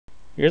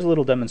Here's a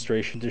little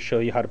demonstration to show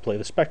you how to play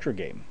the Spectra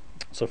game.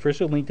 So first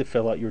you'll need to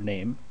fill out your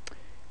name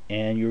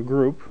and your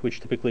group,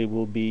 which typically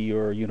will be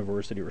your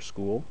university or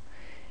school.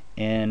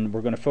 And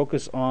we're going to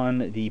focus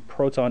on the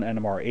proton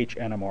NMR, H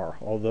NMR,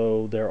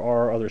 although there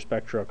are other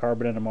spectra,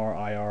 carbon NMR,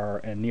 IR,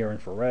 and near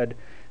infrared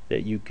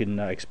that you can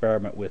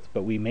experiment with,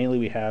 but we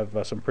have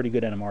some pretty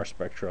good NMR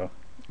spectra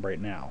right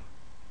now.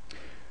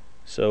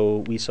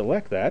 So we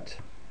select that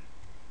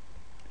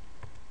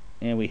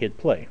and we hit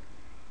play.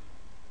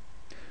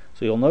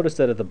 So you'll notice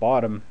that at the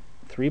bottom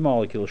 3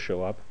 molecules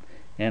show up,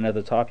 and at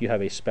the top you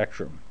have a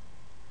spectrum.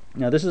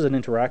 Now this is an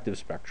interactive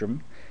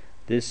spectrum.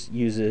 This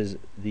uses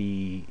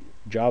the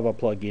Java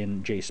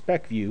plugin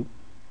JSpecView,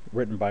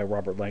 written by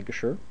Robert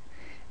Lancashire,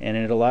 and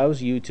it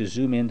allows you to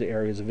zoom into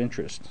areas of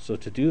interest. So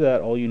to do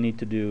that, all you need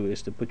to do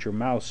is to put your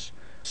mouse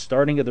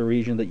starting at the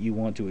region that you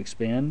want to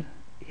expand,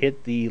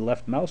 hit the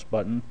left mouse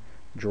button,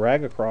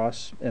 drag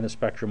across, and the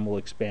spectrum will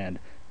expand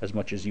as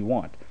much as you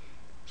want.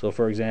 So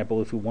for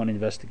example, if we want to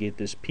investigate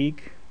this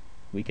peak,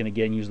 we can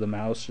again use the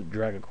mouse,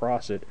 drag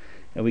across it,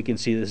 and we can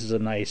see this is a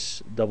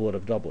nice doublet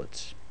of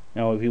doublets.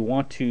 Now if you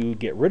want to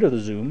get rid of the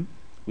zoom,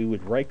 we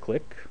would right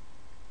click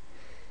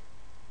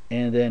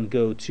and then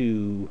go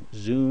to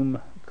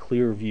Zoom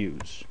Clear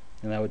Views,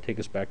 and that would take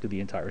us back to the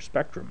entire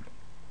spectrum.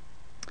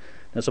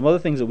 Now some other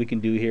things that we can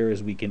do here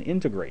is we can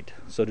integrate.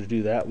 So to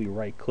do that, we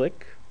right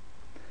click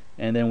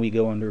and then we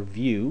go under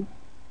View,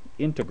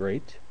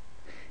 Integrate,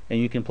 and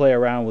you can play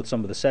around with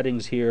some of the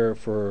settings here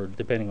for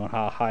depending on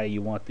how high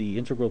you want the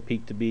integral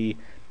peak to be.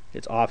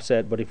 It's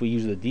offset, but if we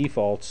use the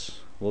defaults,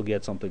 we'll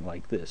get something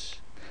like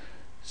this.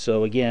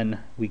 So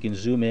again, we can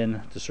zoom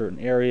in to certain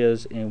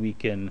areas and we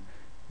can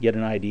get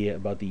an idea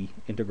about the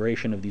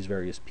integration of these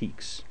various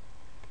peaks.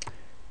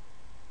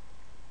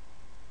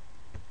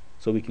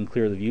 So we can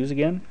clear the views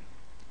again.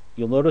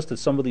 You'll notice that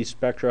some of these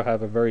spectra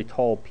have a very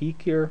tall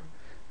peak here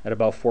at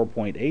about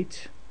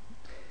 4.8,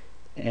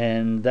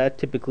 and that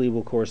typically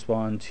will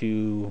correspond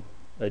to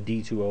a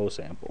D2O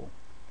sample.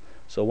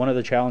 So one of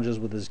the challenges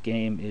with this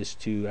game is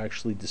to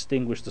actually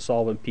distinguish the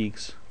solvent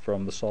peaks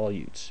from the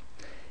solutes.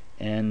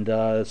 And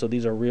so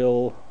these are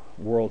real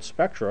world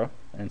spectra,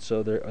 and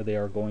so they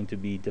are going to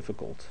be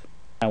difficult.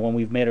 Now when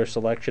we've made our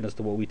selection as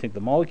to what we think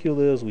the molecule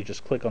is, we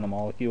just click on the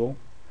molecule,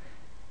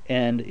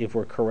 and if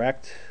we're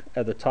correct,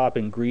 at the top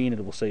in green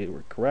it will say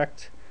we're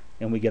correct,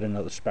 and we get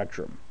another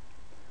spectrum.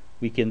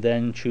 We can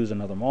then choose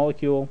another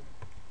molecule,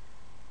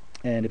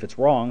 and if it's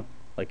wrong,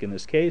 like in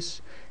this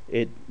case,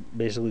 it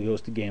basically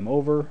goes to game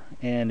over,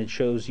 and it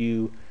shows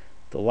you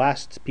the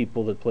last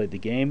people that played the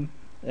game,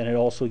 and it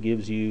also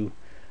gives you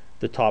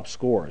the top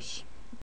scores.